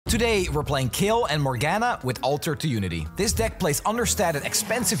Today, we're playing Kayle and Morgana with Altar to Unity. This deck plays understated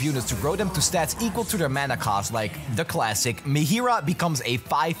expensive units to grow them to stats equal to their mana cost, like the classic Mihira becomes a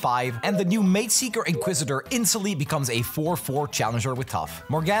 5/5, and the new Mageseeker Inquisitor instantly becomes a 4/4 challenger with tough.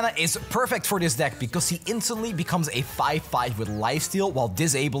 Morgana is perfect for this deck because he instantly becomes a 5/5 with lifesteal while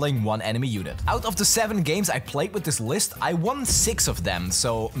disabling one enemy unit. Out of the 7 games I played with this list, I won 6 of them,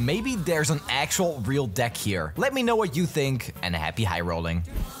 so maybe there's an actual real deck here. Let me know what you think, and happy high rolling.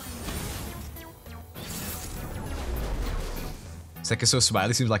 Sek is so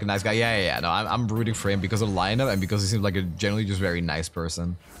smiley, seems like a nice guy. Yeah. No, I'm rooting for him because of the lineup and because he seems like a generally just very nice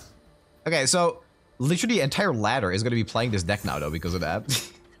person. Okay, so literally the entire ladder is going to be playing this deck now, though, because of that.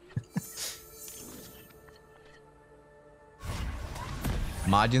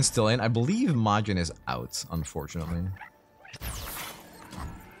 Majin's still in. I believe Majin is out, unfortunately.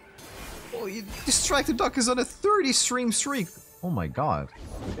 Oh, Strike the Duck is on a 30 stream streak. Oh my god.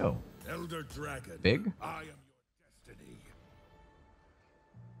 Here we go. Elder Dragon, big? I am your destiny.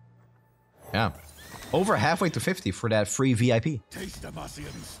 Yeah. Over halfway to 50 for that free VIP. Taste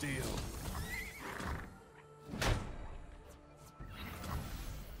Demacian steel.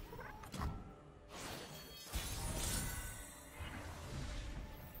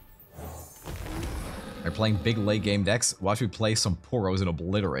 They're playing big late game decks. Watch me play some Poros and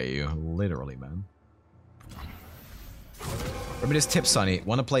obliterate you. Literally, man. Remember this tip, Sonny.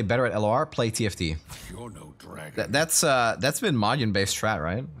 Want to play better at LOR? Play TFT. You're no dragon. That's been Majin based strat,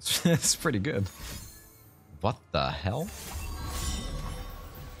 right? It's pretty good. What the hell?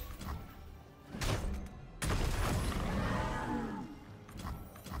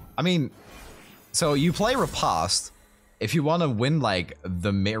 I mean, so you play Riposte if you want to win like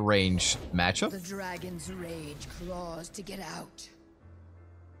the mid-range matchup. The dragon's rage claws to get out.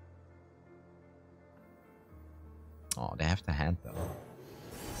 Oh, they have to hand though.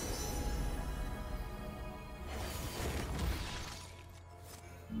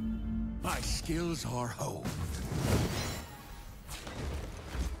 My skills are home.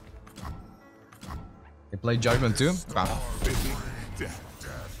 They play Judgment too? Okay.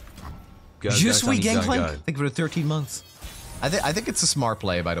 Go, Just we go, Gangplank? go. Think for the 13 months. I think it's a smart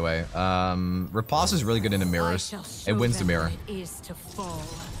play, by the way. Riposte is really good in the mirrors. It wins the mirror.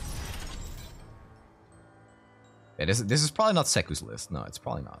 Yeah, this is probably not Seku's list. No, it's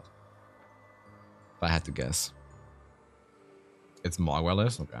probably not. If I had to guess. It's Mogwai's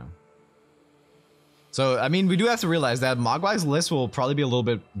list? Okay. So, I mean, we do have to realize that Mogwai's list will probably be a little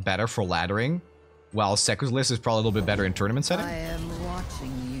bit better for laddering, while Seku's list is probably a little bit better in tournament setting. I am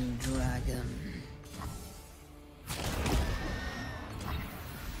watching you, dragon.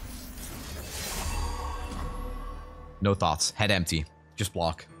 No thoughts. Head empty. Just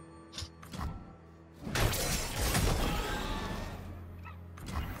block.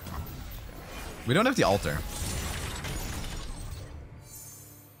 We don't have the altar.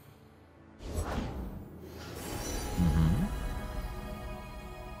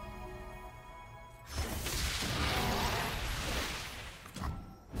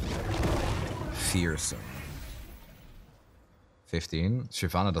 Fearsome. 15.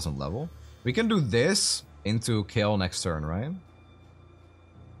 Shyvana doesn't level. We can do this into Kayle next turn, right?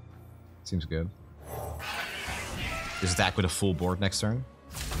 Seems good. Just attack with a full board next turn.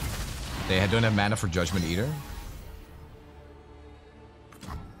 They don't have mana for Judgment either.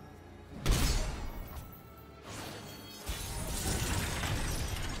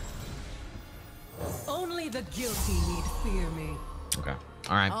 Only the guilty need fear me. Okay.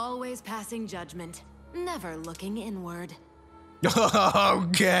 Alright. Always passing judgment, never looking inward.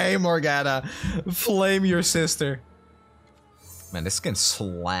 Okay, Morgana. Flame your sister. Man, this skin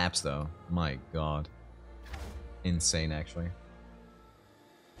slaps though. My god. Insane, actually.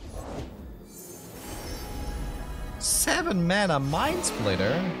 7 mana Mind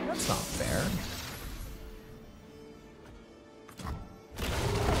Splitter? That's not fair.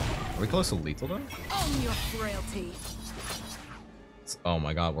 Are we close to lethal though? Own your frailty. Oh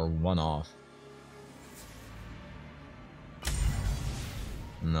my god, we're 1 off.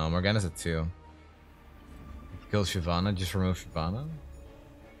 No, Morgana's at 2. Kill Shyvana, just remove Shyvana.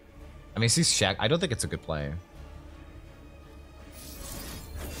 I mean, she's Shaq. I don't think it's a good play.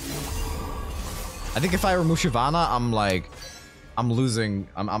 I think if I remove Shyvana, I'm losing.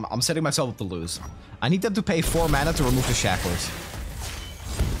 I'm setting myself up to lose. I need them to pay 4 mana to remove the shackles.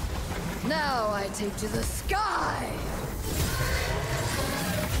 Now I take to the sky.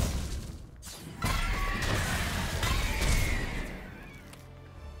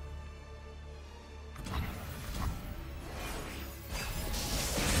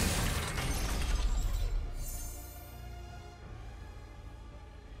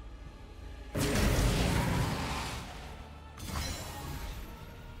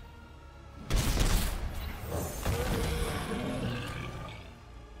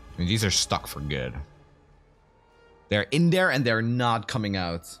 mean, these are stuck for good. They're in there and they're not coming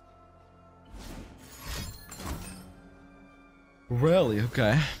out. Really?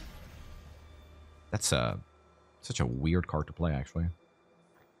 Okay. That's such a weird card to play, actually.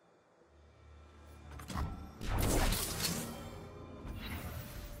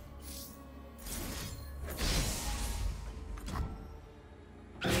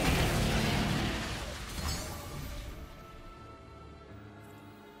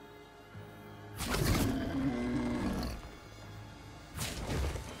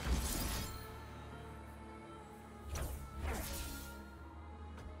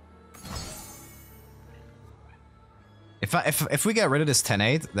 If we get rid of this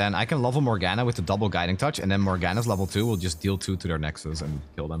 10-8, then I can level Morgana with the double guiding touch, and then Morgana's level 2 will just deal 2 to their Nexus and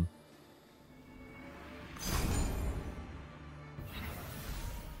kill them.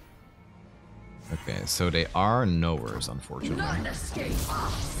 Okay, so they are nowheres, unfortunately. None escape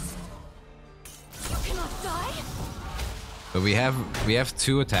us. Cannot die. But we have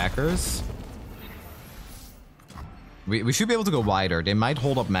 2 attackers. We should be able to go wider. They might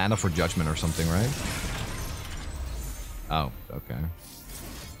hold up mana for Judgment or something, right? Oh, okay.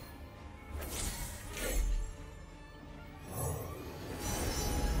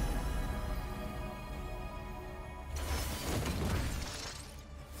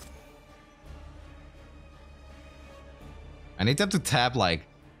 I need them to tap, like,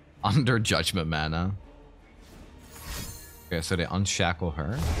 under Judgment mana. Okay, so they unshackle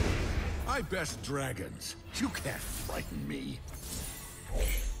her. I best dragons. You can't frighten me.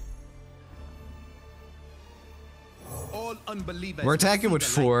 All unbelievers. We're attacking with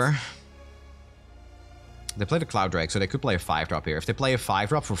 4. They played a Cloud Drake, so they could play a 5-drop here. If they play a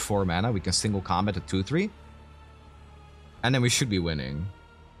 5-drop for 4 mana, we can single combat a 2-3. And then we should be winning.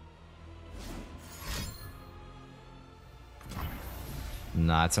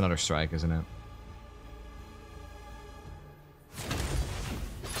 Nah, it's another strike, isn't it?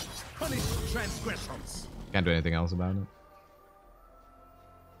 Punish transgressions. Can't do anything else about it.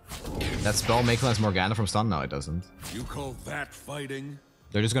 That spell may cleanse Morgana from stun? No, it doesn't. You call that fighting?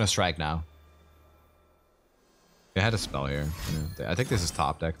 They're just gonna strike now. They had a spell here. Yeah, I think this is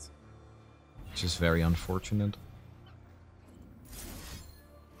top decked. Which is very unfortunate.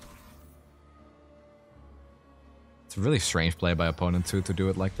 It's a really strange play by opponent too to do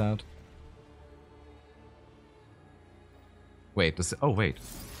it like that. Wait, does it, oh wait.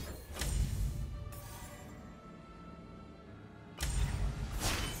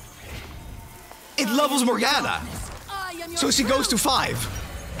 It levels Morgana! So she goes to 5.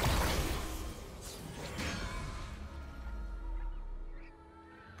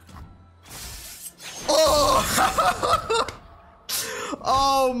 Oh!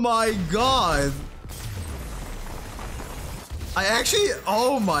 Oh my god! I actually,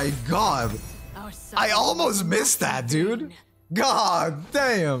 oh my god. I almost missed that, dude. God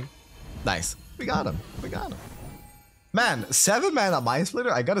damn. Nice. We got him. We got him. Man, 7 mana Mind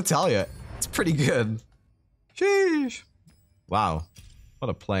Splitter, I gotta tell you. It's pretty good. Sheesh. Wow. What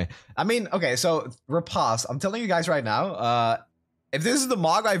a play. I mean, okay, so Riposte. I'm telling you guys right now, if this is the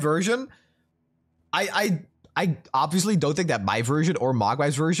Mogwai version, I obviously don't think that my version or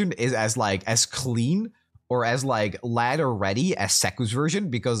Mogwai's version is as clean or as like ladder ready as Seku's version,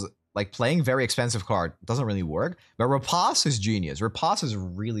 because like playing very expensive card doesn't really work. But Riposte is genius. Riposte is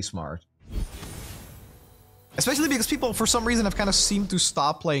really smart. Especially because people, for some reason, have kind of seemed to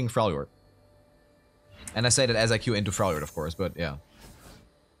stop playing Freljord. And I say that as I queue into Freljord, of course, but yeah.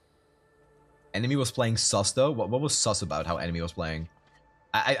 Enemy was playing sus, though? What was sus about how enemy was playing?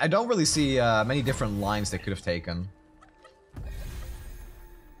 I don't really see many different lines they could have taken.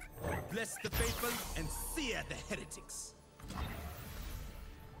 Bless the faithful and sear the heretics.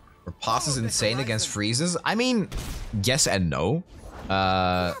 Riposte is insane against freezes. I mean, yes and no.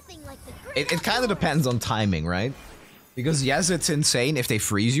 It kind of depends on timing, right? Because yes, it's insane if they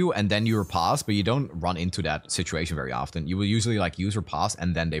freeze you and then you riposte, but you don't run into that situation very often. You will usually like use riposte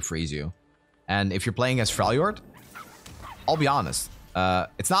and then they freeze you. And if you're playing as Freljord, I'll be honest,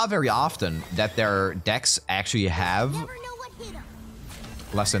 it's not very often that their decks actually have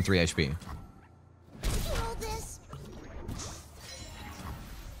less than 3 HP.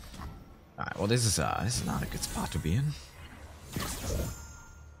 Alright, well this is not a good spot to be in.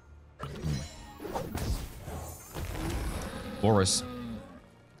 Boris.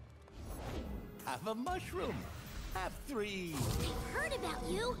 Have a mushroom. Have 3. I've heard about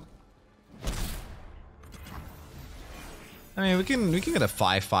you. I mean, we can get a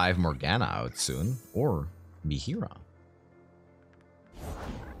 5/5 Morgana out soon, or Mihira.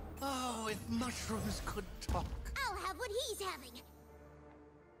 Oh, if mushrooms could talk. I'll have what he's having.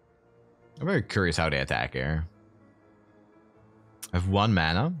 I'm very curious how they attack here. I have 1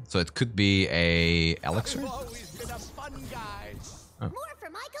 mana, so it could be a elixir. I've always been a fun guy. More for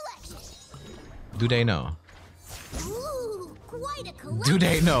my collection. Do they know? Ooh, quite a collection. Do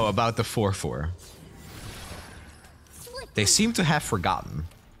they know about the 4/4? Slick They seem to have forgotten.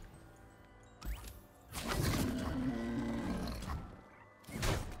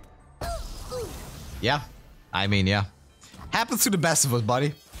 Yeah, I mean, yeah. Happens to the best of us,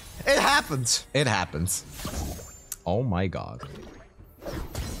 buddy. It happens. It happens. Oh my god.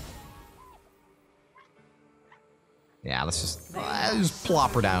 Yeah, let's just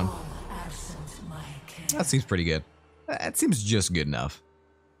plop her down. That seems pretty good. That seems just good enough.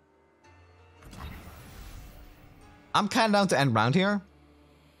 I'm kind of down to end round here.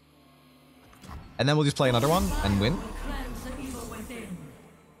 And then we'll just play another one and win.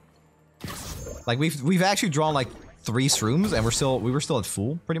 Like we've actually drawn like 3 shrooms and we were still at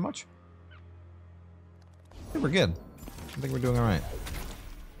full pretty much. I think we're good. I think we're doing all right.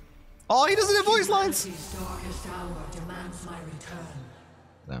 Oh, he doesn't have voice lines.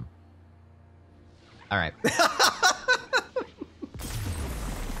 Damn. All right.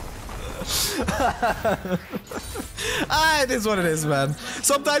 It is what it is, man.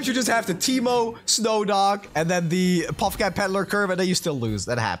 Sometimes you just have to Teemo, Snow Dog, and then the Puffcat Peddler curve, and then you still lose.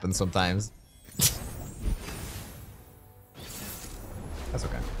 That happens sometimes. That's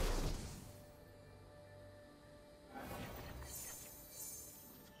okay.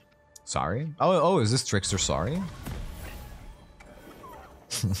 Sorry? Oh, is this Trickster sorry?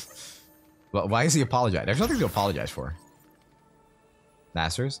 Well, why is he apologizing? There's nothing to apologize for.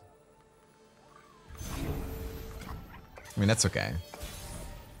 Masters? I mean, that's okay.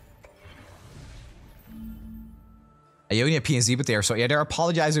 Ionia PNZ, but they're so yeah, they're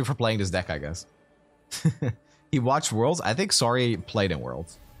apologizing for playing this deck, I guess. He watched Worlds. I think Sorry played in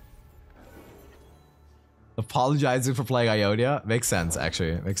Worlds. Apologizing for playing Ionia makes sense,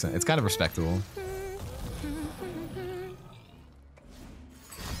 actually. Makes sense. It's kind of respectable.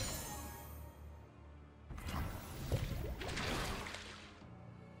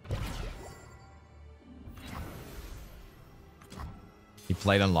 He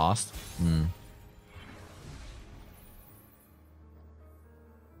played on Lost. Hmm.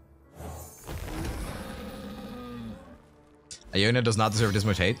 Ionia does not deserve this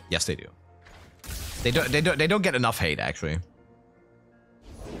much hate. Yes, they do. They don't get enough hate, actually.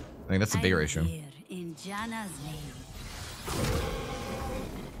 I think that's the bigger issue. In Janna's name.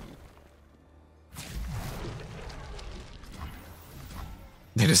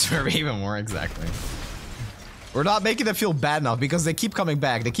 They deserve even more, exactly. We're not making them feel bad enough because they keep coming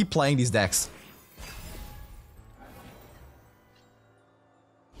back. They keep playing these decks.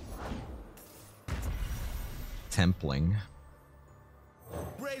 Templing.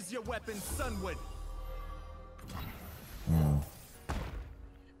 Raise your weapon, Sunwood.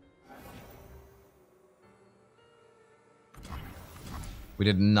 We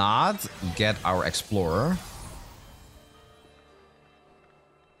did not get our Explorer.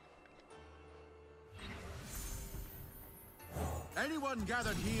 Anyone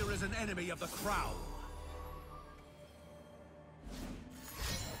gathered here is an enemy of the crown.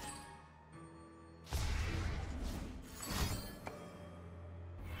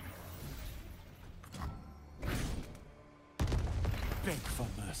 Beg for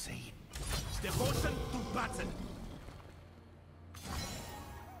mercy. Devotion to battle.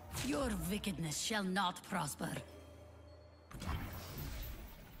 Your wickedness shall not prosper.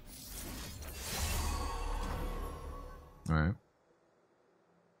 All right.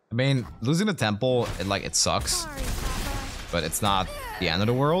 I mean, losing the temple, it sucks. Sorry, Papa. But it's not the end of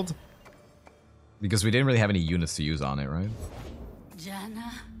the world. Because we didn't really have any units to use on it, right?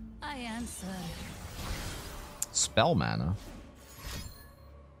 Janna, I answer. Spell mana.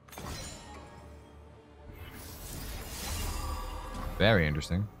 Very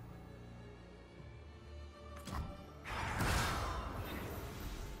interesting.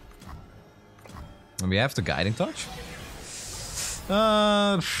 And we have the Guiding Touch.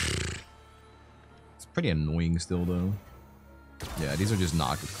 It's pretty annoying still, though. Yeah, these are just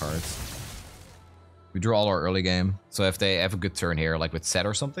not good cards. We draw all our early game, so if they have a good turn here, like with Set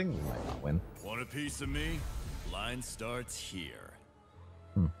or something, we might not win. Want a piece of me? Line starts here.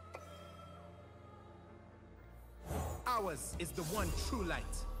 Ours is the one true light.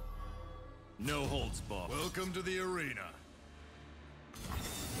 No holds barred. Welcome to the arena.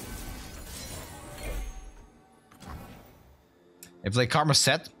 If like Karma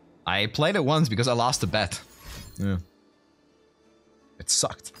Set, I played it once because I lost a bet. Yeah. It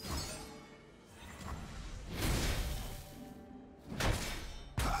sucked.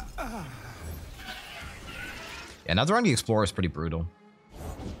 Yeah, now the Explorer is pretty brutal.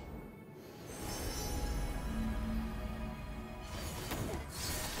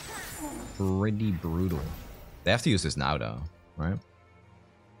 Pretty brutal. They have to use this now, though, right?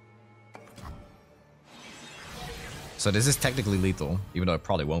 So this is technically lethal, even though it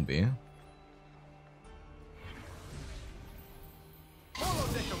probably won't be.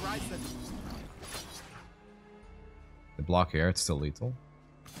 The block here, it's still lethal.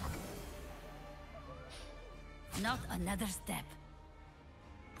 Not another step.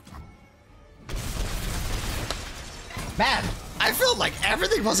 Man, I felt like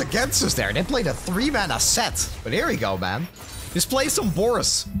everything was against us there. They played a 3-mana set. But here we go, man. Just play some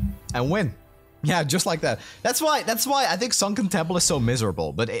Boris and win. Yeah, just like that. That's why I think Sunken Temple is so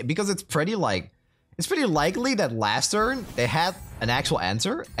miserable. But because it's pretty likely that last turn they had an actual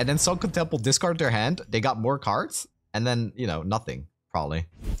answer, and then Sunken Temple discarded their hand, they got more cards, and then, you know, nothing, probably.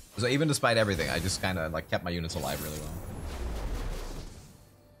 So even despite everything, I just kind of like kept my units alive really well.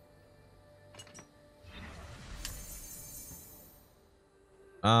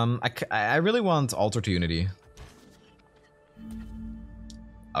 I really want Altar to Unity.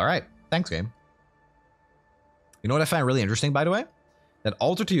 Alright, thanks game. You know what I find really interesting, by the way? That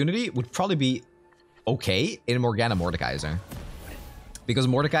Altar to Unity would probably be okay in Morgana Mordekaiser. Because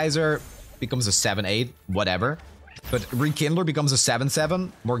Mordekaiser becomes a 7-8, whatever. But Rekindler becomes a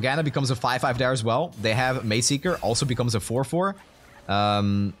 7-7. Morgana becomes a 5-5 there as well. They have Mageseeker, also becomes a 4-4.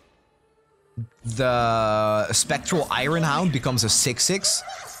 The Spectral Iron Hound becomes a 6-6.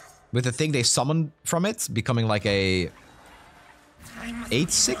 With the thing they summon from it becoming like a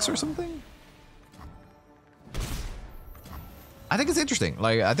 8-6 or something. I think it's interesting.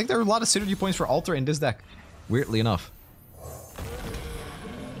 Like, I think there are a lot of synergy points for Altar in this deck. Weirdly enough.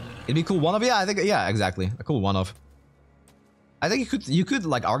 It'd be cool one of, yeah, I think, yeah, exactly. A cool one of. I think you could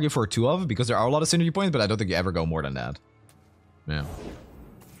like argue for a 2 of because there are a lot of synergy points, but I don't think you ever go more than that. Yeah.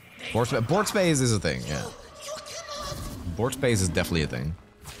 Board space is a thing, yeah. Board space is definitely a thing.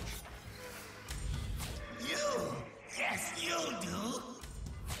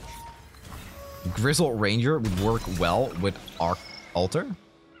 Grizzled Ranger would work well with Altar.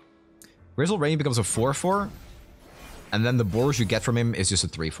 Grizzled Ranger becomes a 4-4, and then the boars you get from him is just a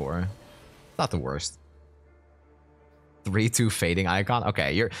 3-4. Not the worst. 3-2 fading icon.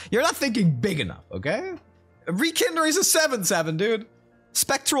 Okay, you're not thinking big enough, okay? Rekindler is a 7-7, dude.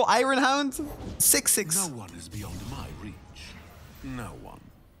 Spectral Iron Hound, 6-6. No one is beyond my reach. No one.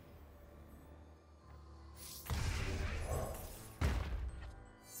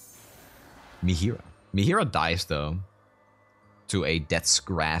 Mihira. Mihira dies, though, to a Death's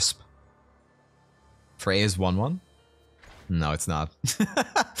Grasp. Frey is 1-1? No, it's not.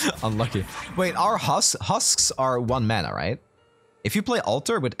 Unlucky. Wait, our husks are 1 mana, right? If you play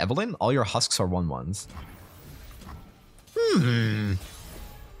Altar with Evelyn, all your husks are 1-1s. Hmm.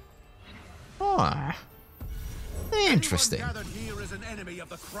 Ah. Interesting.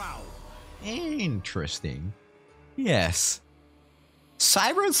 Interesting. Yes.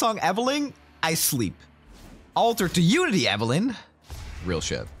 Siren Song Evelyn, I sleep. Altar to Unity Evelyn, real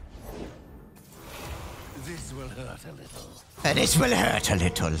shit. This will hurt a little. This will hurt a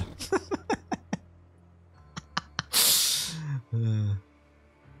little.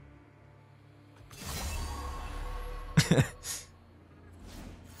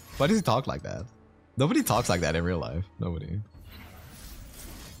 Why does he talk like that? Nobody talks like that in real life. Nobody.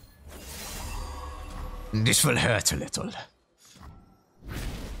 This will hurt a little.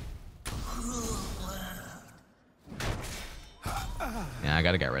 Yeah, I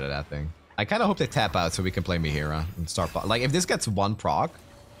gotta get rid of that thing. I kind of hope they tap out so we can play Mihira and start... Like, if this gets 1 proc,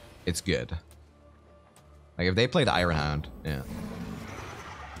 it's good. Like, if they play the Iron Hound, yeah.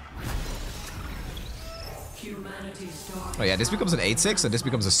 Oh yeah, this becomes an 8-6 and this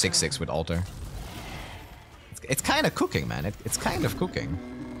becomes a 6-6 with Altar. It's kind of cooking, man. It's kind of cooking.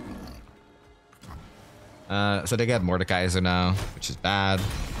 So they get Mordekaiser now, which is bad.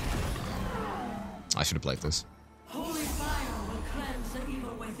 I should have played this. Holy fire will cleanse the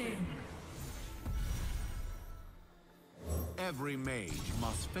evil within. Every mage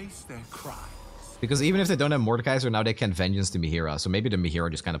must face their crimes. Because even if they don't have Mordekaiser, now they can Vengeance to Mihira. So maybe the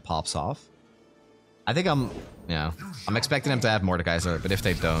Mihira just kind of pops off. I think I'm expecting them to have Mordekaiser, but if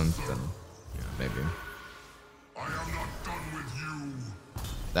they don't, then yeah, maybe. I am not done with you.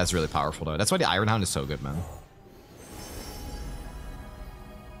 That's really powerful though. That's why the Iron Hound is so good, man.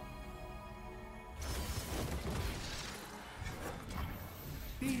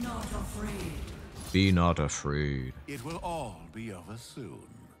 Be not afraid. Be not afraid. It will all be over soon.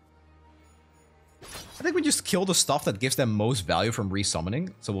 I think we just kill the stuff that gives them most value from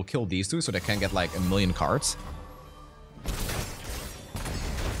resummoning. So we'll kill these two so they can get like 1,000,000 cards.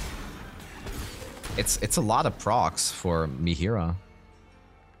 It's a lot of procs for Mihira.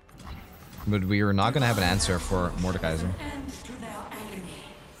 But we are not gonna have an answer for Mordekaiser.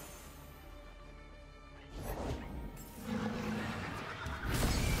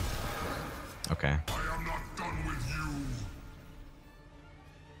 Okay. I am not done with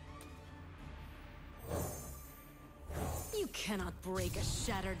you. You cannot break a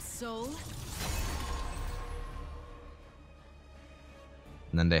shattered soul.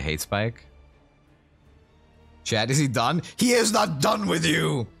 And then the hate spike. Chad, is he done? He is not done with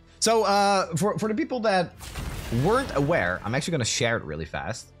you! So, for the people that weren't aware, I'm actually gonna share it really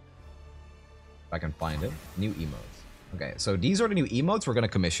fast. If I can find it. New emotes. Okay, so these are the new emotes we're gonna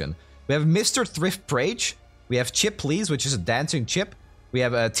commission. We have Mr. Thrift Prage. We have Chip Please, which is a dancing chip. We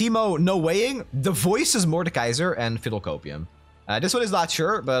have Timo No Weighing. The Voice is Mordekaiser, and Fiddle Copium. This one is not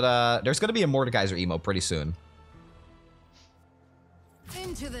sure, but there's gonna be a Mordekaiser emote pretty soon.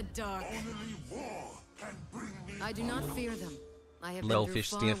 Into the dark. I do not fear them. I have Lil been through fish,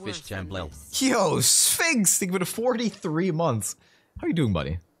 far steer worse fish, jam than lil. this. Yo, Sphinx, think with 43 months. How are you doing,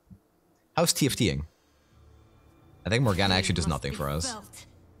 buddy? How's TFTing? I think Morgana actually does Must nothing be for us. felt.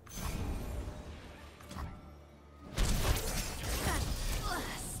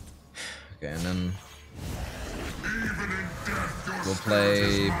 Okay, and then we'll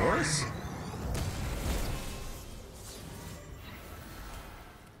play Boris.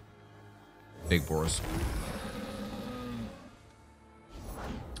 Big Boris.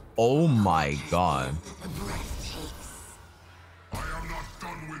 Oh my god. I am not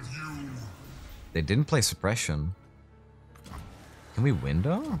done with you. They didn't play suppression. Can we win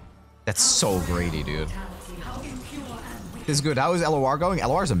though? That's so greedy, dude. This is good. How is LOR going?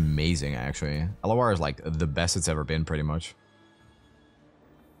 LOR is amazing, actually. LOR is like the best it's ever been, pretty much.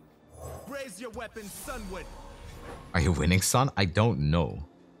 Raise your weapon, Sunwood. Are you winning, son? I don't know.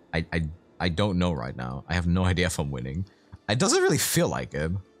 I don't know right now. I have no idea if I'm winning. It doesn't really feel like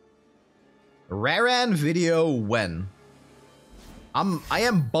it. Raran video when? I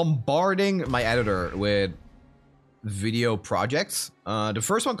am bombarding my editor with video projects. The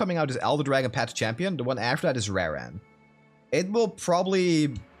first one coming out is Elder Dragon Path to Champion. The one after that is Raran. It will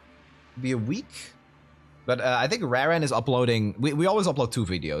probably be a week. But I think Raran is uploading... We always upload 2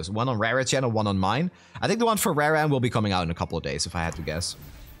 videos. One on Raran's channel, one on mine. I think the one for Raran will be coming out in a couple of days, if I had to guess.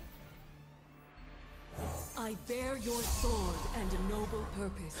 I bear your sword and a noble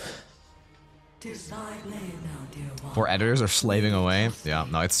purpose. Poor editors are slaving away. Yeah,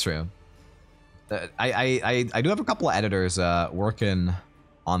 no, it's true. I do have a couple of editors working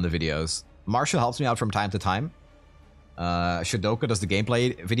on the videos. Marshall helps me out from time to time. Shadoka does the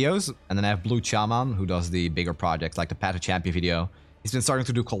gameplay videos, and then I have Blue Chaman who does the bigger projects like the Path to Champion video. He's been starting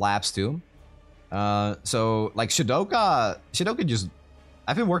to do collabs too. So like Shadoka just...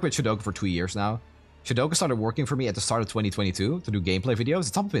 I've been working with Shadoka for 2 years now. Shadoka started working for me at the start of 2022 to do gameplay videos.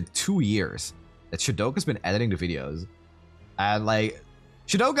 It's almost been 2 years that Shadoka's been editing the videos. And like...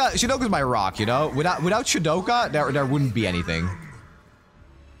 Shadoka's my rock, you know? Without Shadoka, there wouldn't be anything.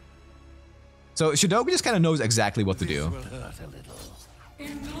 So Shadoka just kind of knows exactly what to do. Will hurt a little.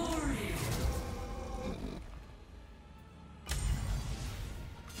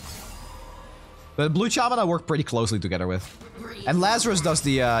 But Blue Chaman I work pretty closely together with. And Lazarus does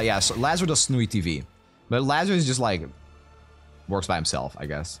the, so Lazarus does Snnuy TV. But Lazarus just like, works by himself, I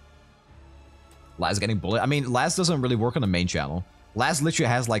guess. Laz getting bullied. I mean, Laz doesn't really work on the main channel. Laz literally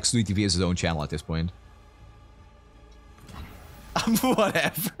has like Snnuy TV as his own channel at this point.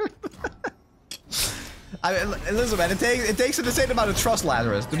 Whatever. I mean, listen, man, it takes an insane amount of trust,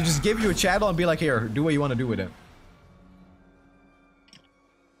 Lazarus, to just give you a channel and be like, here, do what you want to do with it.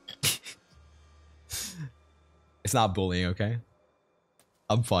 It's not bullying, okay?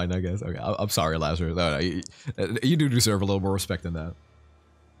 I'm fine, I guess. Okay, I'm sorry, Lazarus. No, you do deserve a little more respect than that.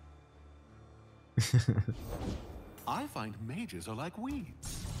 I find mages are like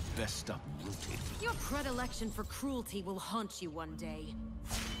weeds. Best up rooted. Your predilection for cruelty will haunt you one day.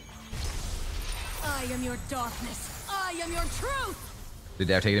 I am your darkness. I am your truth. Did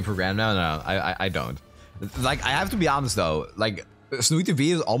they take it for granted? No, I don't. Like, I have to be honest though. Like, Snnuy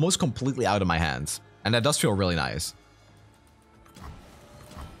TV is almost completely out of my hands, and that does feel really nice.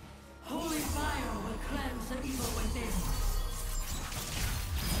 Holy fire will cleanse the evil within.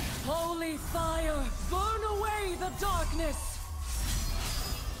 Holy fire, burn away the darkness.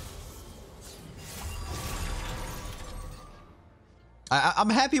 I'm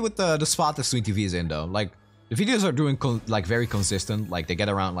happy with the spot that Snnuy TV is in though. Like, the videos are doing like very consistent. Like, they get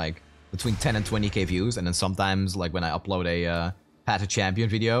around like between 10 and 20k views, and then sometimes like when I upload a Path to Champion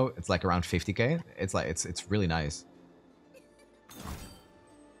video, it's like around 50k. It's like it's really nice.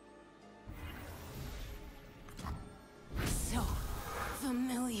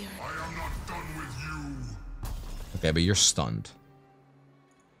 Okay, but you're stunned.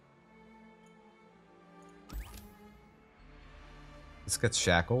 This gets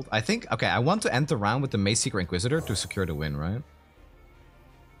shackled. I think, okay, I want to end the round with the Mageseeker Inquisitor to secure the win, right?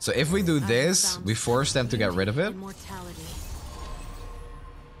 So if we do this, we force them to get rid of it.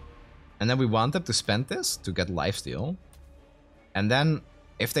 And then we want them to spend this to get lifesteal. And then,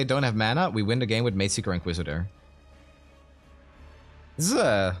 if they don't have mana, we win the game with Mageseeker Inquisitor. This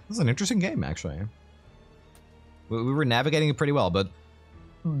is an interesting game, actually. We were navigating it pretty well, but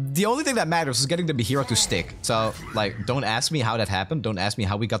the only thing that matters is getting the Mihira to stick. So, like, don't ask me how that happened. Don't ask me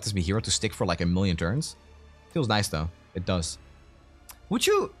how we got this Mihira to stick for like a million turns. Feels nice, though. It does. Would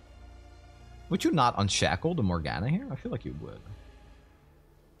you not unshackle the Morgana here? I feel like you would.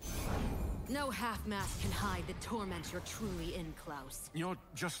 No half-mask can hide the torment you're truly in, Klaus. You're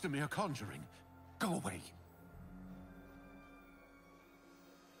just a mere conjuring. Go away.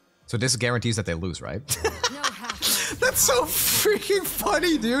 So this guarantees that they lose, right? No half-mask. That's so freaking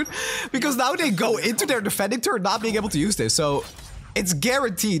funny, dude. Because now they go into their defending turn not being able to use this. So it's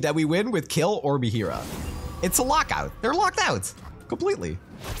guaranteed that we win with kill or Mihira. It's a lockout. They're locked out. Completely.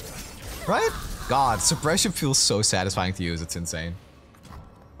 Right? God, suppression feels so satisfying to use. It's insane.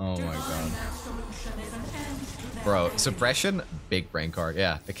 Oh my god. Bro, suppression, big brain card.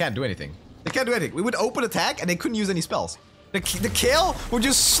 Yeah, they can't do anything. They can't do anything. We would open attack and they couldn't use any spells. The kill would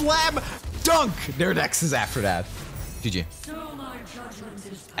just slam dunk their nexus after that. GG.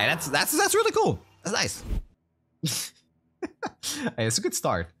 And that's really cool. That's nice. Hey, it's a good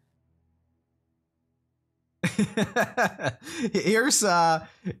start. Here's a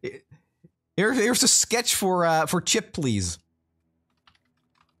sketch for Chip, please.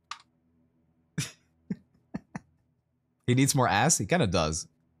 He needs more ass. He kind of does.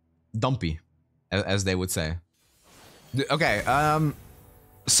 Dumpy, as they would say. Okay,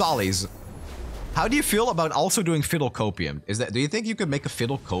 Sollies. How do you feel about also doing Fiddle Copium? Do you think you could make a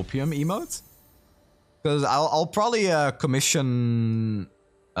Fiddle Copium emote? Because I'll probably commission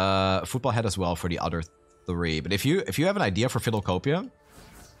Football Head as well for the other three. But if you have an idea for Fiddle Copium,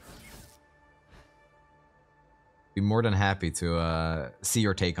 be more than happy to see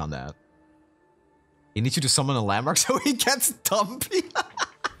your take on that. He needs you to summon a landmark so he gets dumpy.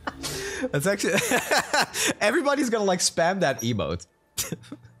 That's actually... Everybody's gonna like spam that emote.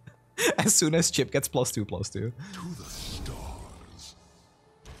 As soon as Chip gets +2/+2. To the stars.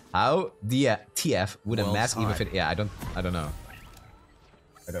 How the TF would a mask even time. fit? Yeah, I don't know. I don't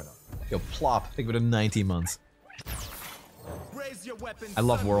know. Yo, plop. Think about it 19 months. Raise your weapons. I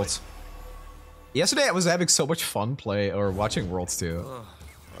love Worlds. Yesterday I was having so much fun watching Worlds too.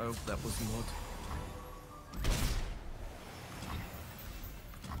 I hope that was not.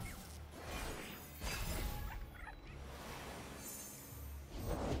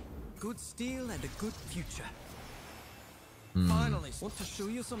 Good steel and a good future. Finally, want to show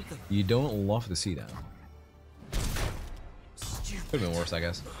you something. You don't love to see that. Could have been worse, I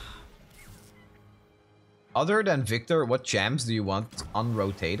guess. Other than Victor, what champs do you want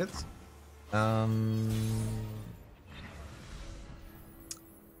unrotated? Do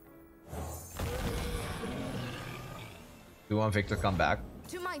you want Victor come back?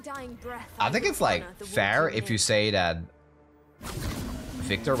 To my dying breath, I think it's like fair if you say that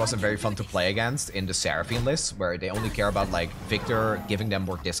Victor wasn't very fun to play against in the Seraphine list, where they only care about like Victor giving them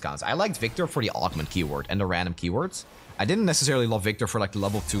more discounts. I liked Victor for the augment keyword and the random keywords. I didn't necessarily love Victor for like the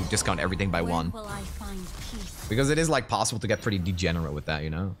level 2 discount everything by 1. Because it is like possible to get pretty degenerate with that, you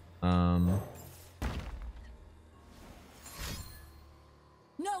know? No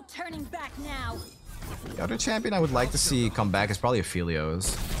turning back now. The other champion I would like to see come back is probably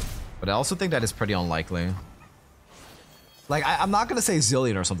Aphelios. But I also think that is pretty unlikely. Like, I'm not gonna say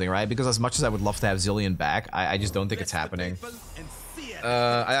Zillion or something, right? Because as much as I would love to have Zillion back, I just don't think it's happening.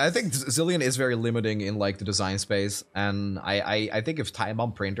 I think Zillion is very limiting in, like, the design space. And I think if Time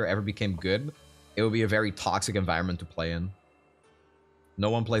Bomb Printer ever became good, it would be a very toxic environment to play in. No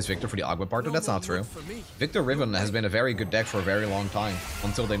one plays Victor for the augment partner? That's not true. Victor Riven has been a very good deck for a very long time,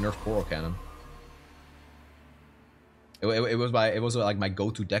 until they nerfed Coral Cannon. It was like my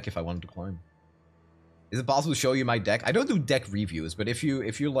go-to deck if I wanted to climb. Is it possible to show you my deck? I don't do deck reviews, but if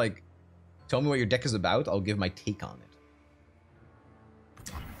you like tell me what your deck is about, I'll give my take on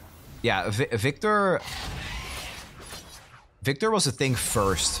it. Yeah, Victor was a thing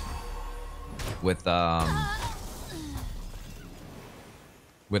first with Augment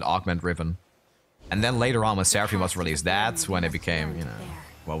Riven. And then later on when Seraphine was released, that's when it became, you know,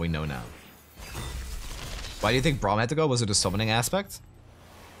 what we know now. Why do you think Braum had to go? Was it a summoning aspect?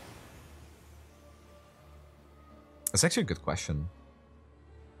 That's actually a good question.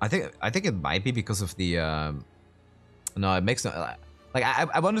 I think it might be because of the No, it makes no... Like,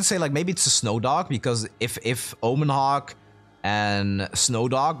 I wanted to say, like, maybe it's a Snow Dog, because if Omen Hawk and Snow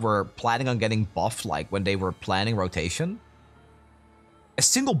Dog were planning on getting buffed, like, when they were planning rotation, a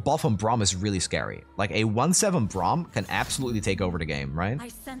single buff on Braum is really scary. Like, a 1/7 Braum can absolutely take over the game, right?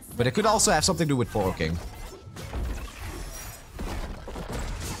 But it could also have something to do with provoking.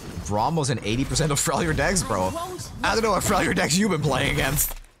 Braum was in 80% of Freljord decks, bro. I don't know what Freljord decks you've been playing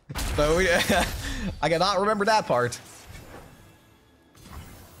against. So, yeah, I cannot remember that part.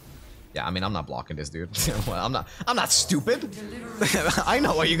 Yeah, I mean, I'm not blocking this, dude. Well, I'm not stupid. I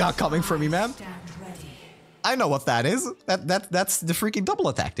know what you got coming for me, man. I know what that is. That's the freaking double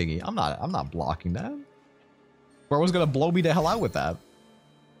attack thingy. I'm not blocking that. Bro was gonna blow me the hell out with that.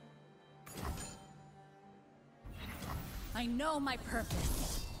 I know my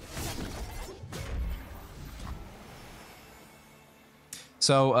purpose.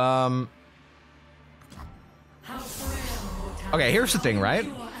 So, okay, here's the thing, right?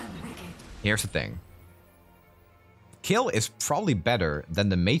 Here's the thing. Kill is probably better than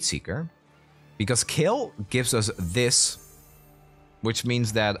the Mageseeker, because Kill gives us this, which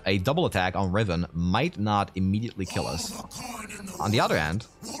means that a double attack on Riven might not immediately kill us. On the other hand,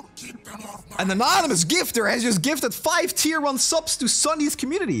 an anonymous gifter has just gifted 5 tier 1 subs to Sunny's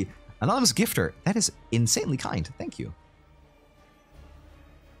community. Anonymous gifter, that is insanely kind. Thank you.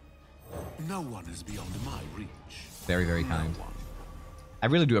 No one is beyond my reach. Very, very kind. I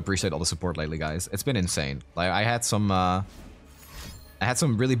really do appreciate all the support lately, guys. It's been insane. Like, I had some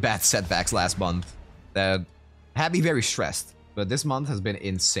really bad setbacks last month that had me very stressed. But this month has been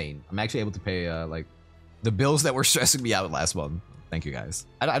insane. I'm actually able to pay, like, the bills that were stressing me out last month. Thank you, guys.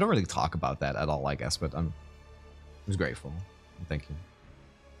 I don't really talk about that at all, I guess, but I'm just grateful. Thank you.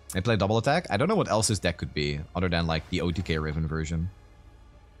 I play double attack. I don't know what else this deck could be, other than, like, the OTK Riven version.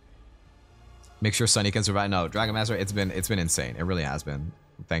 Make sure Sunny can survive. No, Dragon Master, it's been insane. It really has been.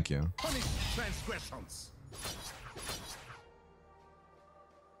 Thank you. Punish transgressions.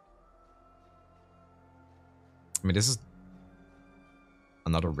 I mean, this is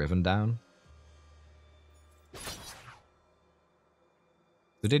another Riven down.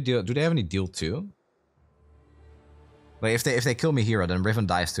 Do they have any deal too? Like, if they kill Mihira, then Riven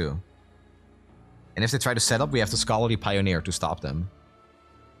dies too. And if they try to set up, we have to Scholarly Pioneer to stop them.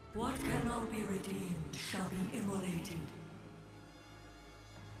 What cannot be redeemed shall be immolated.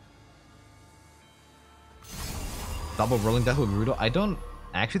 Double rolling death with Rudo. I don't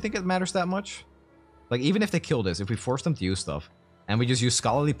actually think it matters that much. Like, even if they kill this, if we force them to use stuff, and we just use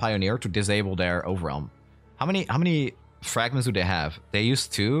Scholarly Pioneer to disable their Overwhelm. How many fragments do they have? They use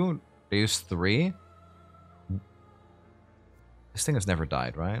 2, they use 3. This thing has never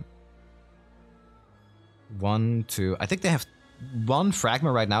died, right? 1, 2. I think they have 1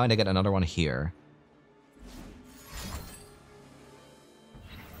 fragment right now, and they get another one here.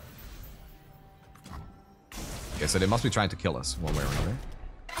 Okay, so they must be trying to kill us one way or another.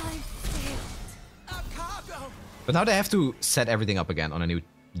 But now they have to set everything up again on a new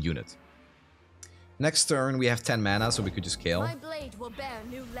unit. Next turn, we have 10 mana, so we could just kill. My blade will bear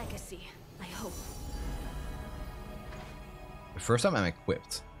new legacy, I hope. The first time I'm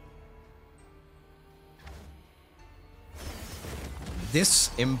equipped.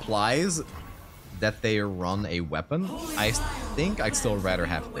 This implies that they run a weapon. I think I'd still rather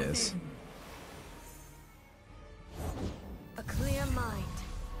have this. A clear mind.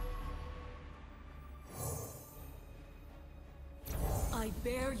 I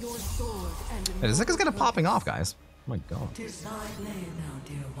bear your sword and Hey, this thing is kind of popping off, guys. Oh my god. Tis thy blade now,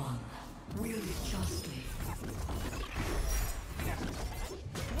 dear one. Wield it justly.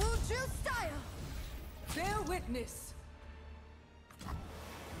 Wuju style! Bear witness.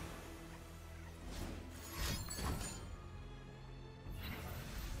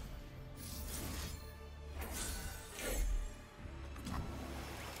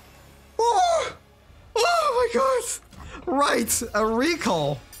 Oh! Oh my god! Right! A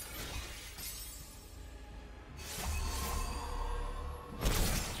recall!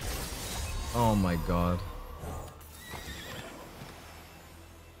 Oh my god.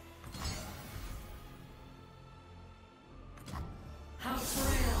 How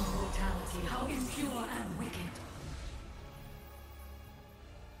frail mortality, how impure and wicked.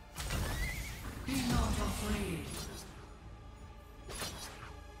 Be not afraid.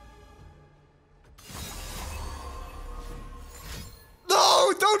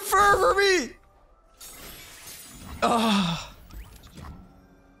 No! Don't fervor me!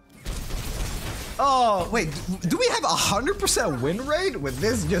 Oh, wait. Do we have 100% win rate with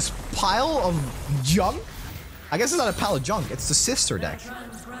this just pile of junk? I guess it's not a pile of junk. It's the sister deck.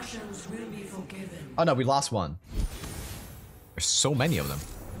 Transgressions will be forgiven. Oh no, we lost one. There's so many of them.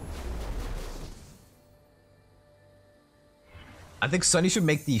 I think Snnuy should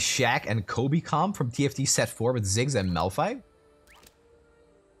make the Shaq and Kobe comp from TFT set 4 with Ziggs and Malphite.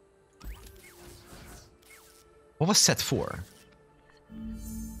 What was set 4?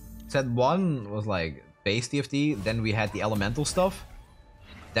 Set 1 was like base TFT, then we had the elemental stuff.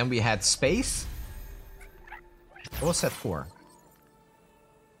 Then we had space. What was set 4?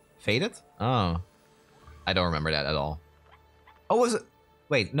 Faded? Oh. I don't remember that at all. Oh, was it?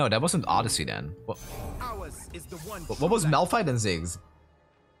 Wait, no, that wasn't Odyssey then. What was Malphite and Ziggs?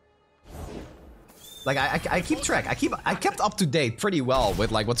 Like I keep track. I kept up to date pretty well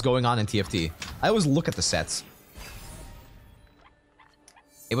with like what's going on in TFT. I always look at the sets.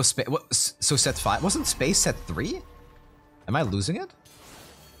 It was so set 5 wasn't space set 3? Am I losing it?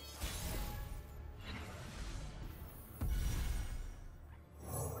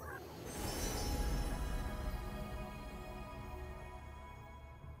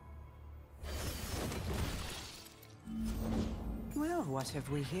 Well, what have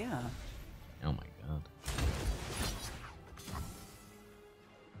we here? Oh my god.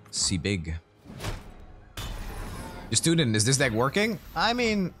 See big. Your student, is this deck working? I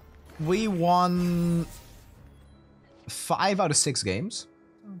mean, we won 5 out of 6 games.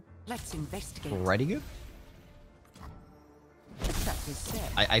 Let's investigate. Pretty good.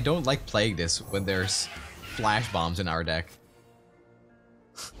 I don't like playing this when there's flash bombs in our deck.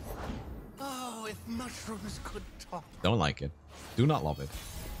 Oh, if mushrooms could talk. Don't like it. Do not love it.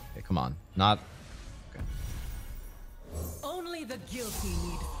 Okay, come on. Not... Okay. Only the guilty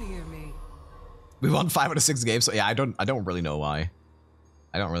need fear me. We won 5 out of 6 games, so yeah, I don't really know why.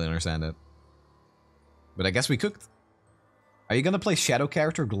 I don't really understand it. But I guess we cooked. Are you gonna play Shadow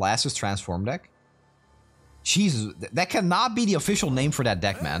Character Glasses Transform deck? Jesus, that cannot be the official name for that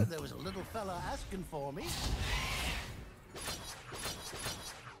deck, man. There was a little fella asking for me.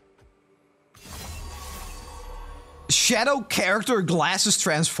 Shadow Character Glasses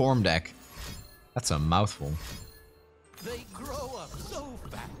Transform deck. That's a mouthful. They grow up so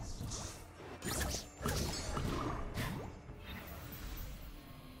fast.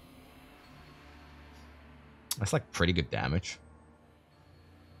 That's like pretty good damage.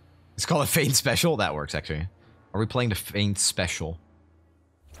 Let's call it Feint Special. That works, actually. Are we playing the Feint Special?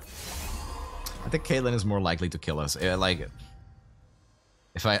 I think Kaylin is more likely to kill us. Like,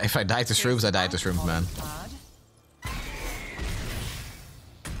 if I die to shrooms, I die to shrooms, man.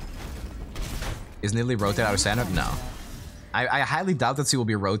 Is Nidley rotated out of standard? No. I highly doubt that she will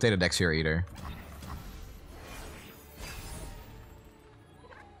be rotated next year either.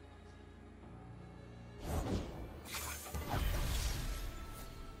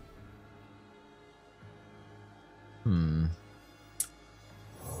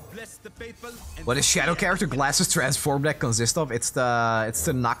 What does Shadow Character Glasses Transform deck consist of? It's the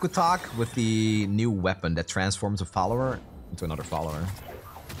Nakutak with the new weapon that transforms a follower into another follower.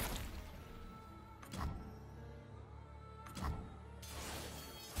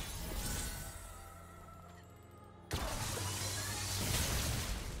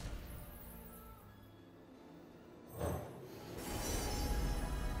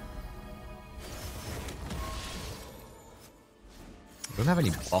 We don't have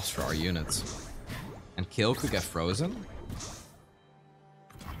any buffs for our units. And Kill could get frozen.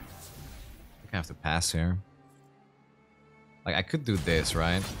 I have to pass here. Like, I could do this,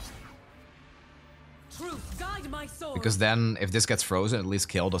 right? Truth, guide my soul. Because then, if this gets frozen, at least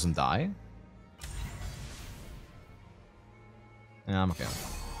Kill doesn't die. Yeah, I'm okay.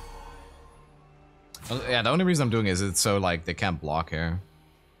 Yeah, the only reason I'm doing it is it's so, like, they can't block here.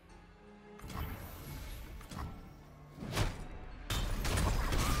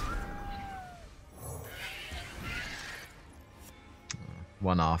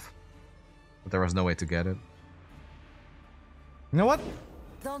 One off. But there was no way to get it. You know what?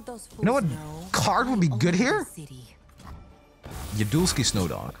 You know what card would be good here? Yadulski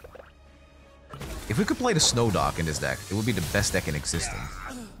Snowdog. If we could play the Snowdog in this deck, it would be the best deck in existence.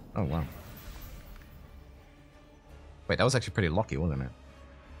 Oh, wow. Wait, that was actually pretty lucky, wasn't it?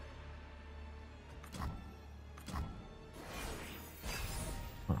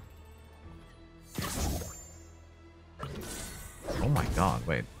 Huh. Oh my god,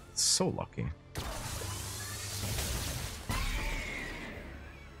 wait. It's so lucky.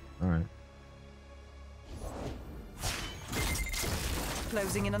 Alright.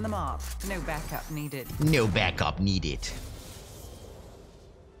 Closing in on the mark. No backup needed. No backup needed.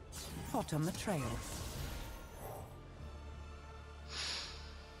 Hot on the trail.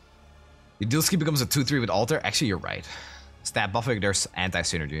 Yadulski becomes a 2-3 with Alter. Actually, you're right. stat buffing, there's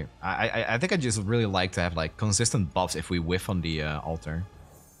anti-synergy. I think I just really like to have like consistent buffs if we whiff on the altar.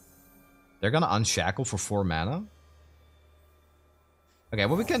 They're gonna unshackle for 4 mana. Okay,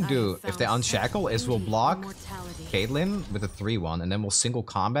 what we can do if they unshackle is we'll block Caitlyn with a 3-1 and then we'll single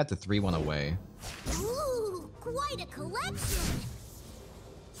combat the 3-1 away. Ooh, quite a collection.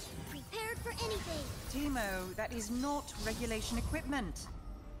 Prepared for anything. Timo, that is not regulation equipment.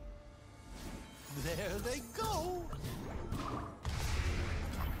 There they go.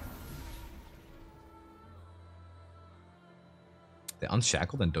 They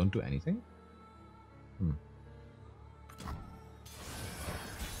unshackled and don't do anything? Hmm.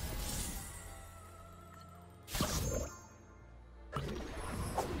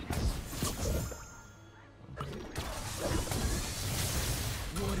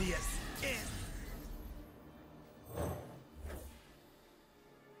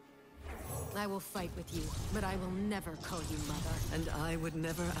 I will fight with you, but I will never call you mother. And I would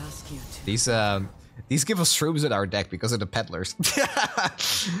never ask you to. These give us shrooms in our deck because of the peddlers.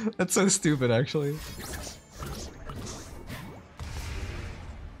 That's so stupid, actually.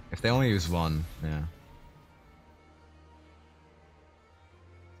 If they only use 1, yeah.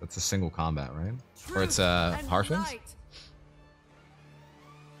 That's a single combat, right? Or it's harsh winds?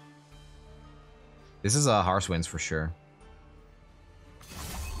 This is a harsh winds for sure.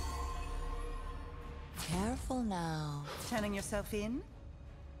 Careful now. Turning yourself in?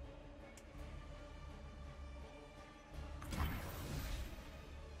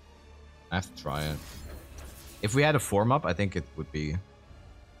 I have to try it. If we had a form up, I think it would be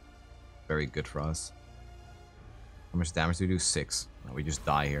very good for us. How much damage do we do? 6. No, we just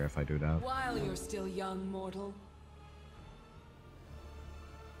die here if I do that. While you're still young, mortal.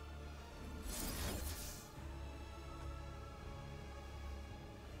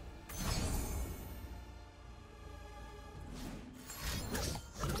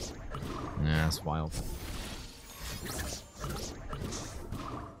 Yeah, it's wild.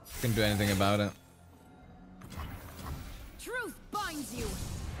 Couldn't do anything about it. Truth binds you.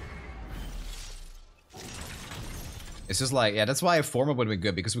 It's just like, yeah, that's why a form up would be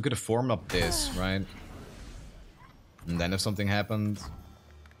good, because we could have formed up this, right? And then if something happened...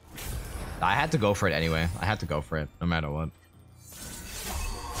 I had to go for it anyway. I had to go for it, no matter what.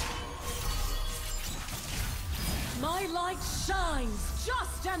 My light shines,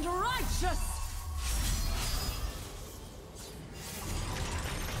 just and righteous.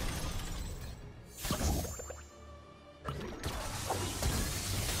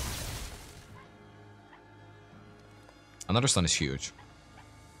 Another stun is huge.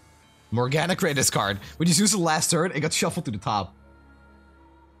 Morgana created this card. We just used the last turn, it got shuffled to the top.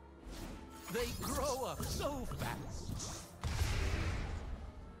 They grow up so fast.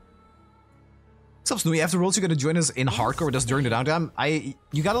 What's up, Snnuy? After Worlds, you're gonna join us in hardcore with us during the downtime.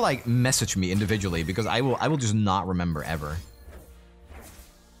 You gotta like message me individually because I will just not remember ever.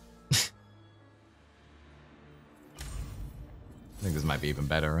 I think this might be even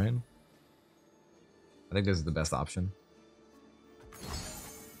better, right? I think this is the best option.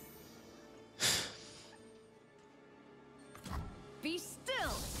 Be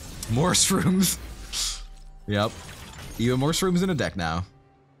still. More shrooms. Yep. Even more shrooms in the deck now.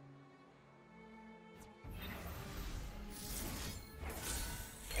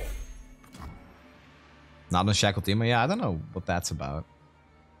 Not a shackle team. Yeah, I don't know what that's about.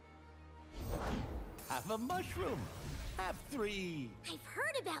 Have a mushroom. Have 3. I've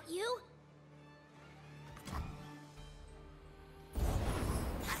heard about you.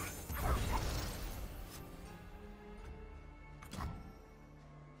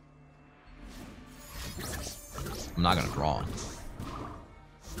 I'm not gonna draw.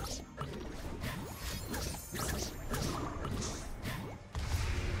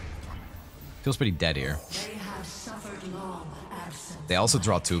 Feels pretty dead here. They have suffered long absence. They also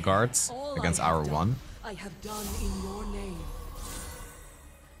draw 2 cards All against I have our done, 1. I have done in your name.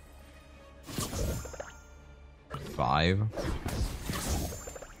 5.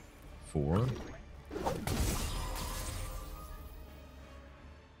 4.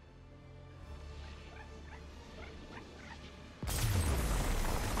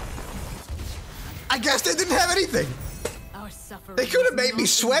 I guess they didn't have anything. They could have made me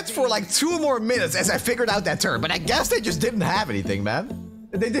sweat for like 2 more minutes as I figured out that turn, but I guess they just didn't have anything, man.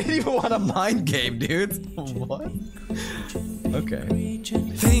 They didn't even want a mind game, dude. What? Okay.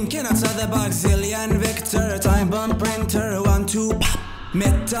 Thinking outside the box, zillion victor, time bomb printer, 1, 2, pop.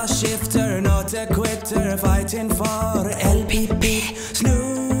 Meta shifter, not a quitter, fight